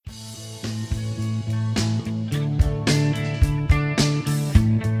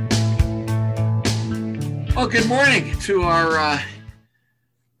Well, good morning to our,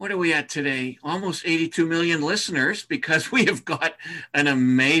 what are we at today? Almost 82 million listeners, because we have got an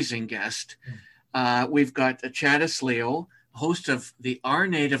amazing guest. We've got Tchadas Leo, host of the Our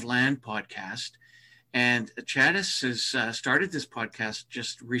Native Land podcast. And Tchadas has started this podcast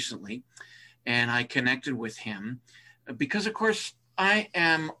just recently, and I connected with him because, of course, I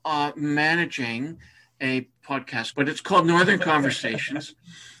am managing a podcast, but it's called Northern Conversations.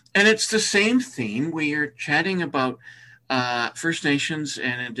 And it's the same theme. We are chatting about First Nations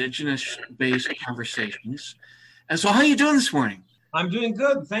and Indigenous-based conversations. And so how are you doing this morning? I'm doing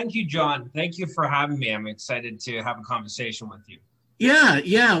good. Thank you, John. Thank you for having me. I'm excited to have a conversation with you.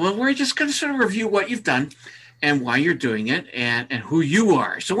 Yeah. Well, we're just going to sort of review what you've done and why you're doing it and who you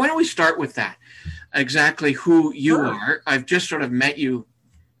are. So why don't we start with that? Exactly who you are. I've just sort of met you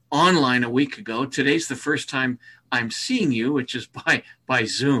online a week ago. Today's the first time I'm seeing you, which is by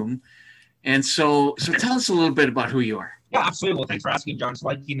Zoom. And so tell us a little bit about who you are. Yeah, absolutely. Well, thanks for asking, John. So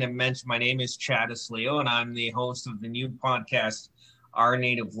like you mentioned, my name is Tchadas Leo, and I'm the host of the new podcast, Our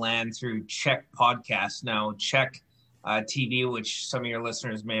Native Land, through CHEK podcast. Now, CHEK TV, which some of your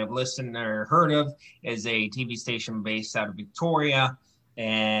listeners may have listened or heard of, is a TV station based out of Victoria.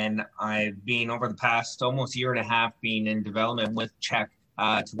 And I've been, over the past almost year and a half, been in development with CHEK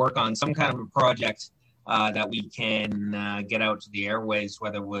to work on some kind of a project that we can get out to the airways,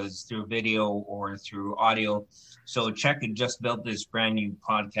 whether it was through video or through audio. So CHEK had just built this brand new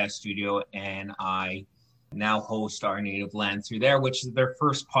podcast studio, and I now host Our Native Land through there, which is their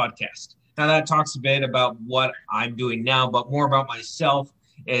first podcast. Now that talks a bit about what I'm doing now, but more about myself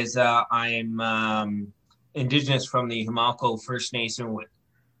is I'm Indigenous from the Humalco First Nation,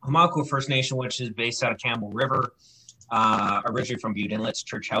 which is based out of Campbell River, originally from Butte Inlet's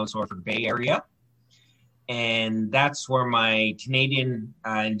Church House, Orford Bay area. And that's where my Canadian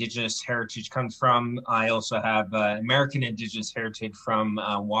Indigenous heritage comes from. I also have American Indigenous heritage from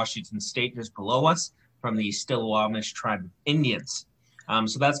Washington State, just below us, from the Stillawaamish tribe of Indians.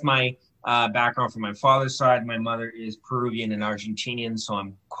 So that's my background from my father's side. My mother is Peruvian and Argentinian, so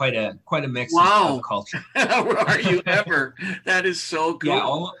I'm quite a mix of culture. Are you ever? That is so good.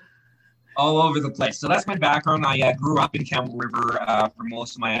 Yeah, all over the place. So that's my background. I grew up in Campbell River for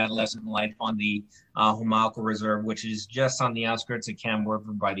most of my adolescent life on the Humalco Reserve, which is just on the outskirts of Campbell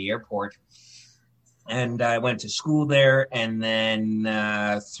River by the airport. And I went to school there. And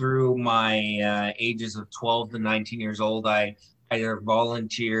then through my ages of 12 to 19 years old, I either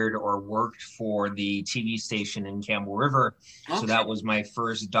volunteered or worked for the TV station in Campbell River. Okay. So that was my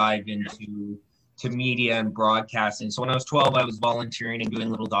first dive into media and broadcasting. So when I was 12, I was volunteering and doing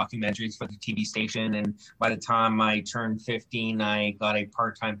little documentaries for the TV station. And by the time I turned 15, I got a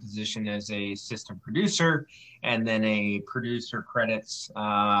part-time position as a assistant producer and then a producer credits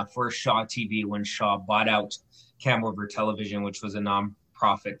for Shaw TV when Shaw bought out Campbell River Television, which was a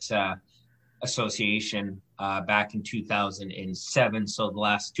nonprofit association back in 2007. So the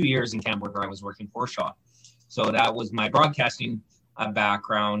last 2 years in Campbell River, I was working for Shaw. So that was my broadcasting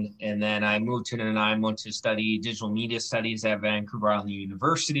background. And then I moved to Nanaimo to study digital media studies at Vancouver Island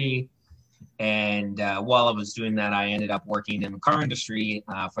University. And while I was doing that, I ended up working in the car industry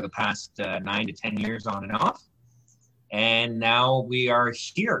for the past 9 to 10 years on and off. And now we are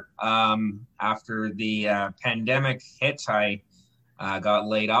here. After the pandemic hit, I got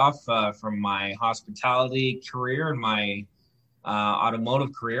laid off from my hospitality career and my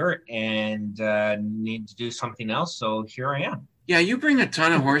automotive career and need to do something else. So here I am. Yeah, you bring a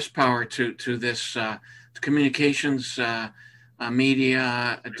ton of horsepower to this communications,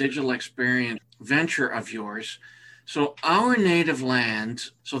 media, digital experience venture of yours. So Our Native Land,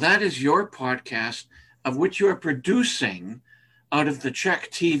 so that is your podcast of which you are producing out of the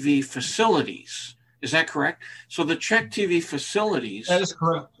CHEK TV facilities. Is that correct? So the CHEK TV facilities, that is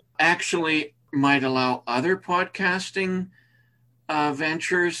correct, actually might allow other podcasting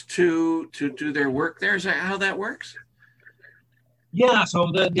ventures to do their work there. Is that how that works? Yeah, so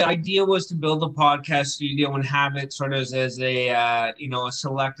the idea was to build a podcast studio and have it sort of as a a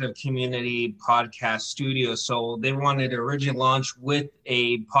selective community podcast studio. So they wanted to originally launch with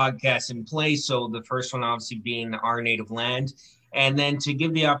a podcast in place. So the first one obviously being Our Native Land, and then to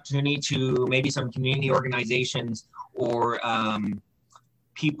give the opportunity to maybe some community organizations or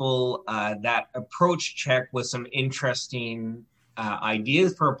people that approach CHEK with some interesting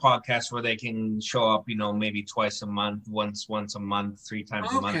ideas for a podcast where they can show up, maybe twice a month, once a month, 3 times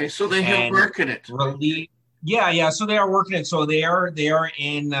a month. Okay, so they help market it. Yeah. So they are working it. So they are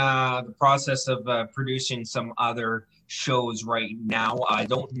in the process of producing some other shows right now. I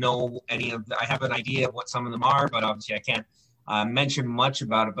don't know I have an idea of what some of them are, but obviously I can't mention much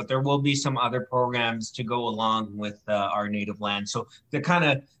about it, but there will be some other programs to go along with Our Native Land. So to kind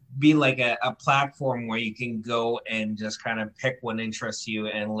of be like a platform where you can go and just kind of pick what interests you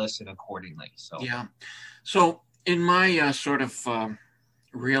and listen accordingly. So yeah. So in my sort of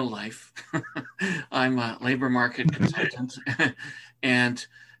real life, I'm a labor market consultant, and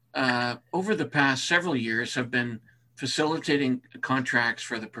over the past several years have been facilitating contracts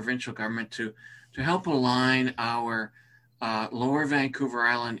for the provincial government to help align our Lower Vancouver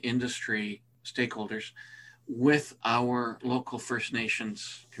Island industry stakeholders with our local First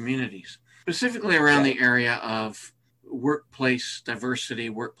Nations communities, specifically around the area of workplace diversity,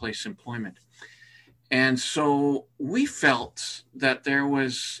 workplace employment. And so we felt that there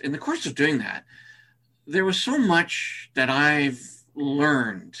was, in the course of doing that, there was so much that I've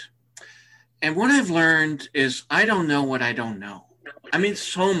learned. And what I've learned is I don't know what I don't know. I mean,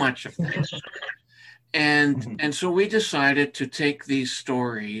 so much of this. And so we decided to take these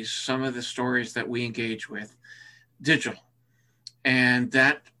stories, some of the stories that we engage with, digital. And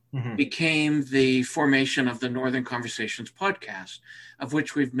that became the formation of the Northern Conversations podcast, of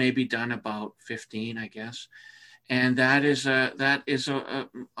which we've maybe done about 15, I guess. And that is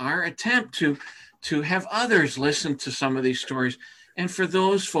our attempt to have others listen to some of these stories. And for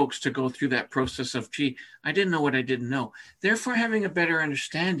those folks to go through that process of, gee, I didn't know what I didn't know. Therefore, having a better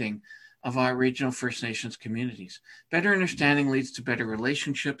understanding of our regional First Nations communities. Better understanding leads to better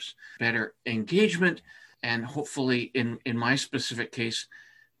relationships, better engagement, and hopefully, in my specific case,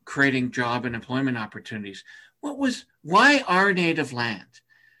 creating job and employment opportunities. Why Our Native Land?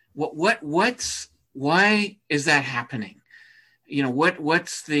 Why is that happening? You know,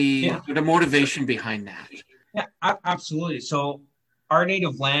 what's the motivation behind that? Yeah, absolutely. So Our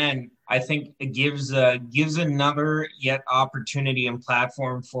Native Land, I think it gives another yet opportunity and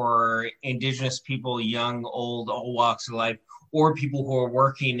platform for Indigenous people, young, old, all walks of life, or people who are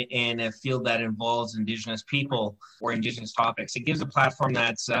working in a field that involves Indigenous people or Indigenous topics. It gives a platform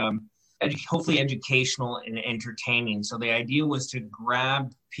that's hopefully educational and entertaining. So the idea was to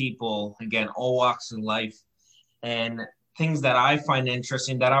grab people, again, all walks of life, and things that I find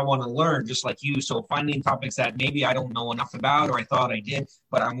interesting that I want to learn, just like you. So finding topics that maybe I don't know enough about, or I thought I did,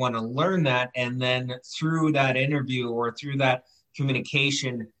 but I want to learn that. And then through that interview or through that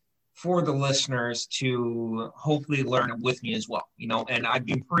communication, for the listeners to hopefully learn it with me as well, you know. And I've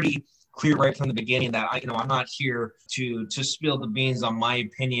been pretty clear right from the beginning that I'm not here to spill the beans on my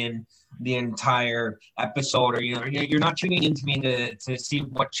opinion the entire episode, or you're not tuning into me to see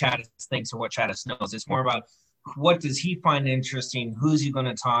what Tchadas thinks or what Tchadas knows. It's more about what does he find interesting, who's he going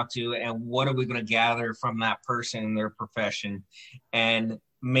to talk to, and what are we going to gather from that person and their profession, and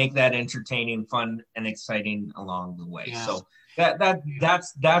make that entertaining, fun, and exciting along the way. Yeah. So that's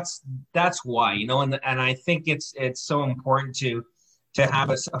why, and I think it's so important to have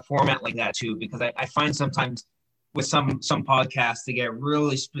a format like that too, because I find sometimes with some podcasts they get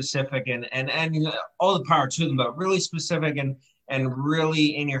really specific and all the power to them, but really specific and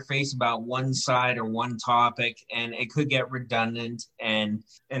really in your face about one side or one topic, and it could get redundant. And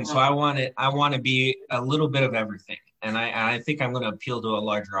so I want to be a little bit of everything. And I think I'm going to appeal to a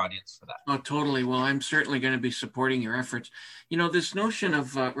larger audience for that. Oh, totally. Well, I'm certainly going to be supporting your efforts. This notion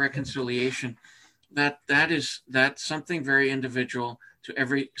of reconciliation, that's something very individual to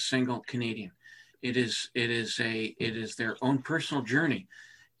every single Canadian. It is their own personal journey,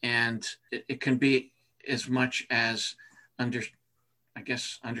 and it can be as much as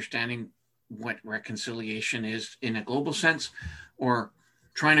understanding what reconciliation is in a global sense, or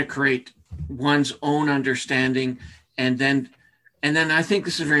trying to create one's own understanding. And then I think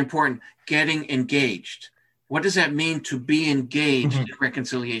this is very important, getting engaged. What does that mean to be engaged in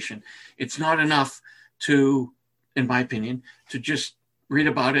reconciliation? It's not enough to, in my opinion, to just read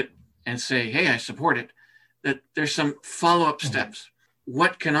about it and say, hey, I support it. That there's some follow-up steps.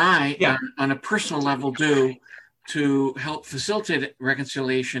 What can I, on a personal level, do to help facilitate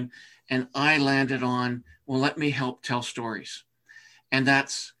reconciliation? And I landed on, well, let me help tell stories. And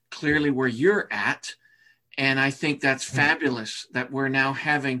that's clearly where you're at. And I think that's fabulous that we're now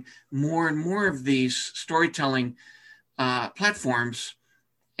having more and more of these storytelling platforms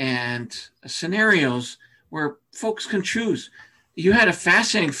and scenarios where folks can choose. You had a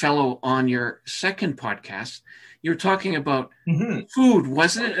fascinating fellow on your second podcast. You were talking about food,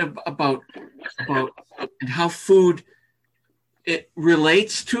 wasn't it? About and how food it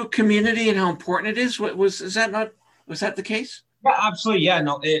relates to a community and how important it is. Was that the case? Yeah, absolutely. Yeah,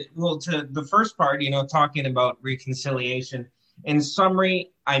 no. To the first part, talking about reconciliation. In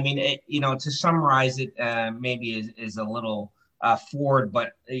summary, I mean, to summarize it, maybe is a little forward.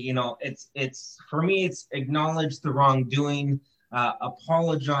 But it's for me, it's acknowledge the wrongdoing,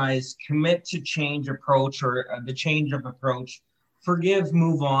 apologize, commit to change approach or the change of approach, forgive,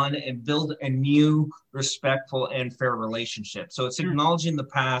 move on, and build a new respectful and fair relationship. So it's acknowledging the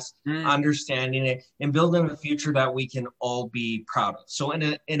past, understanding it, and building a future that we can all be proud of. So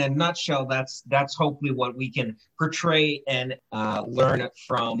in a nutshell, that's hopefully what we can portray and learn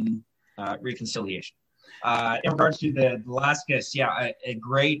from reconciliation. In regards to the last guest, a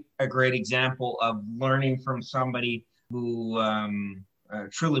great example of learning from somebody who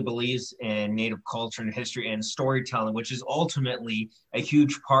truly believes in Native culture and history and storytelling, which is ultimately a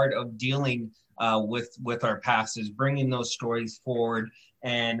huge part of dealing with our past, is bringing those stories forward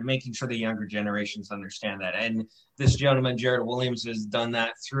and making sure the younger generations understand that. And this gentleman, Jared Williams, has done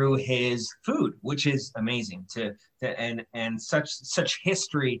that through his food, which is amazing. And such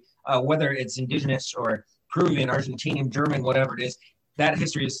history, whether it's Indigenous or Peruvian, Argentinian, German, whatever it is, that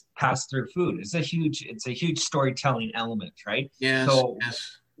history is passed through food. It's a huge storytelling element, right? Yes. So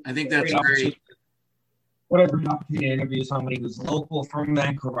yes. I think that's very. What a great opportunity to interview somebody who's local from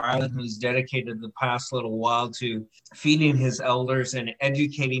Vancouver Island, who's dedicated the past little while to feeding his elders and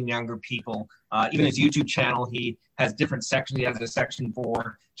educating younger people. Even his YouTube channel, he has different sections. He has a section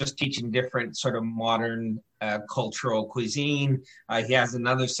for just teaching different sort of modern cultural cuisine. He has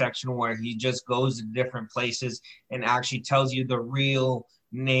another section where he just goes to different places and actually tells you the real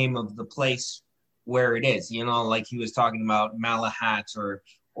name of the place where it is. Like he was talking about Malahat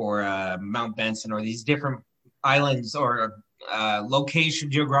or Mount Benson, or these different islands or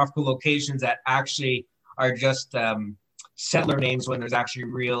geographical locations that actually are just settler names when there's actually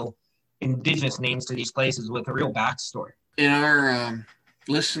real Indigenous names to these places with a real backstory. In our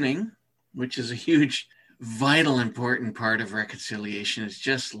listening, which is a huge, vital, important part of reconciliation, is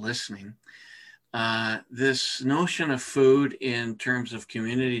just listening. This notion of food in terms of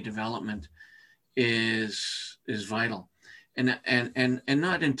community development is vital. And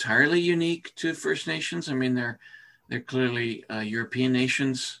not entirely unique to First Nations. I mean, they're clearly European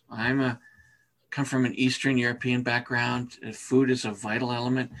nations. Come from an Eastern European background. Food is a vital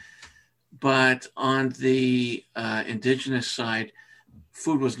element, but on the Indigenous side,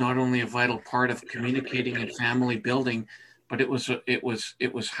 food was not only a vital part of communicating and family building, but it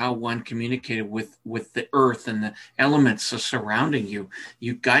was how one communicated with the earth and the elements surrounding you.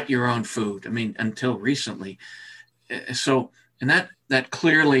 You got your own food. I mean, until recently. So, and that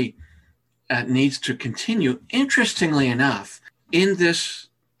clearly needs to continue. Interestingly enough, in this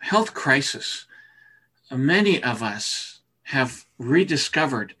health crisis, many of us have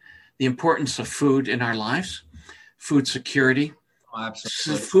rediscovered the importance of food in our lives, food security,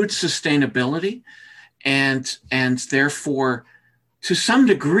 food sustainability, and therefore, to some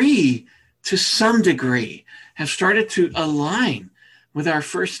degree, have started to align with our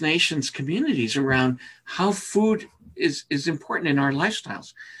First Nations communities around how food is important in our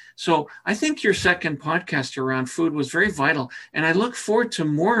lifestyles. So I think your second podcast around food was very vital, and I look forward to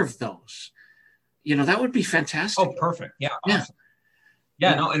more of those. That would be fantastic. Oh, perfect. Yeah. Awesome.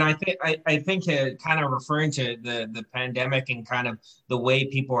 Yeah, no, and I think kind of referring to the pandemic and kind of the way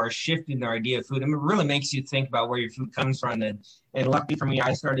people are shifting their idea of food, it really makes you think about where your food comes from. And luckily for me,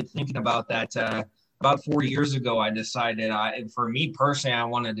 I started thinking about that about 4 years ago. I decided, for me personally, I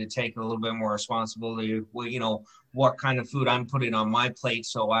wanted to take a little bit more responsibility with, what kind of food I'm putting on my plate.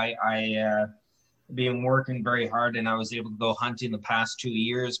 So I been working very hard, and I was able to go hunting the past 2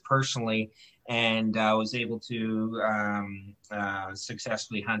 years personally. And I was able to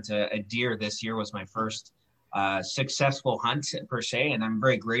successfully hunt a deer. This year was my first successful hunt per se, and I'm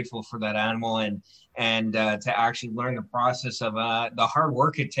very grateful for that animal and to actually learn the process of the hard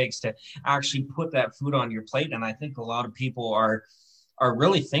work it takes to actually put that food on your plate. And I think a lot of people are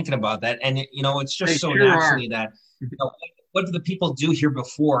really thinking about that. And it's just so naturally that what do the people do here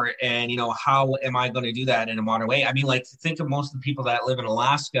before? And, how am I going to do that in a modern way? I mean, like, think of most of the people that live in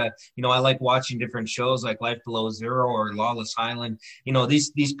Alaska. I like watching different shows like Life Below Zero or Lawless Island.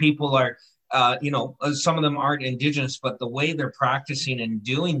 These people are, some of them aren't Indigenous, but the way they're practicing and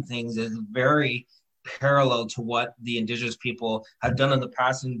doing things is very parallel to what the Indigenous people have done in the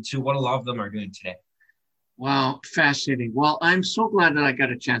past and to what a lot of them are doing today. Wow, fascinating. Well, I'm so glad that I got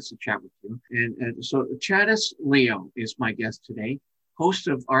a chance to chat with you. And so Tchadas Leo is my guest today, host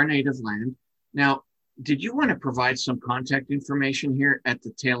of Our Native Land. Now, did you want to provide some contact information here at the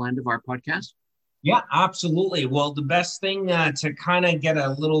tail end of our podcast? Yeah, absolutely. Well, the best thing to kind of get a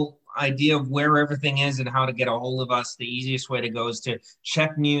little idea of where everything is and how to get a hold of us, the easiest way to go is to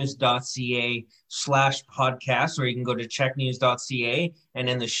checknews.ca/podcast, or you can go to checknews.ca, and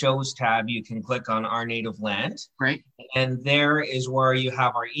in the shows tab, you can click on Our Native Land. Right. And there is where you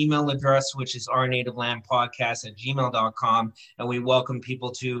have our email address, which is ournativelandpodcast@gmail.com. And we welcome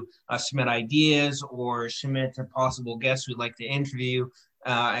people to submit ideas or submit to possible guests we'd like to interview,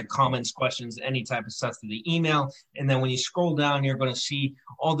 and comments, questions, any type of stuff to the email. And then when you scroll down, you're going to see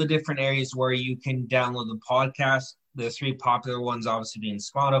all the different areas where you can download the podcast. The three popular ones obviously being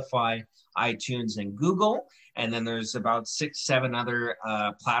Spotify, iTunes, and Google. And then there's about 6-7 other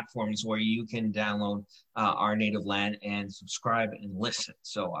platforms where you can download Our Native Land and subscribe and listen.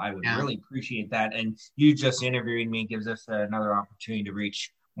 So I would really appreciate that. And you just interviewing me gives us another opportunity to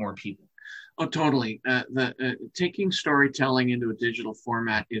reach more people. Oh, totally. Taking storytelling into a digital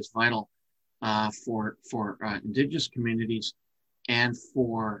format is vital for Indigenous communities and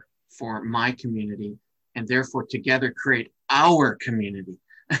for my community, and therefore together create our community.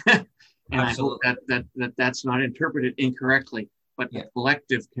 And Absolutely. I hope that's not interpreted incorrectly, but the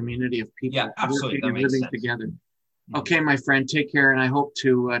collective community of people working and living together. Okay, my friend, take care, and I hope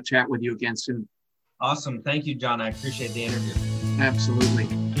to chat with you again soon. Awesome. Thank you, John. I appreciate the interview.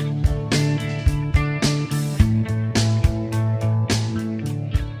 Absolutely.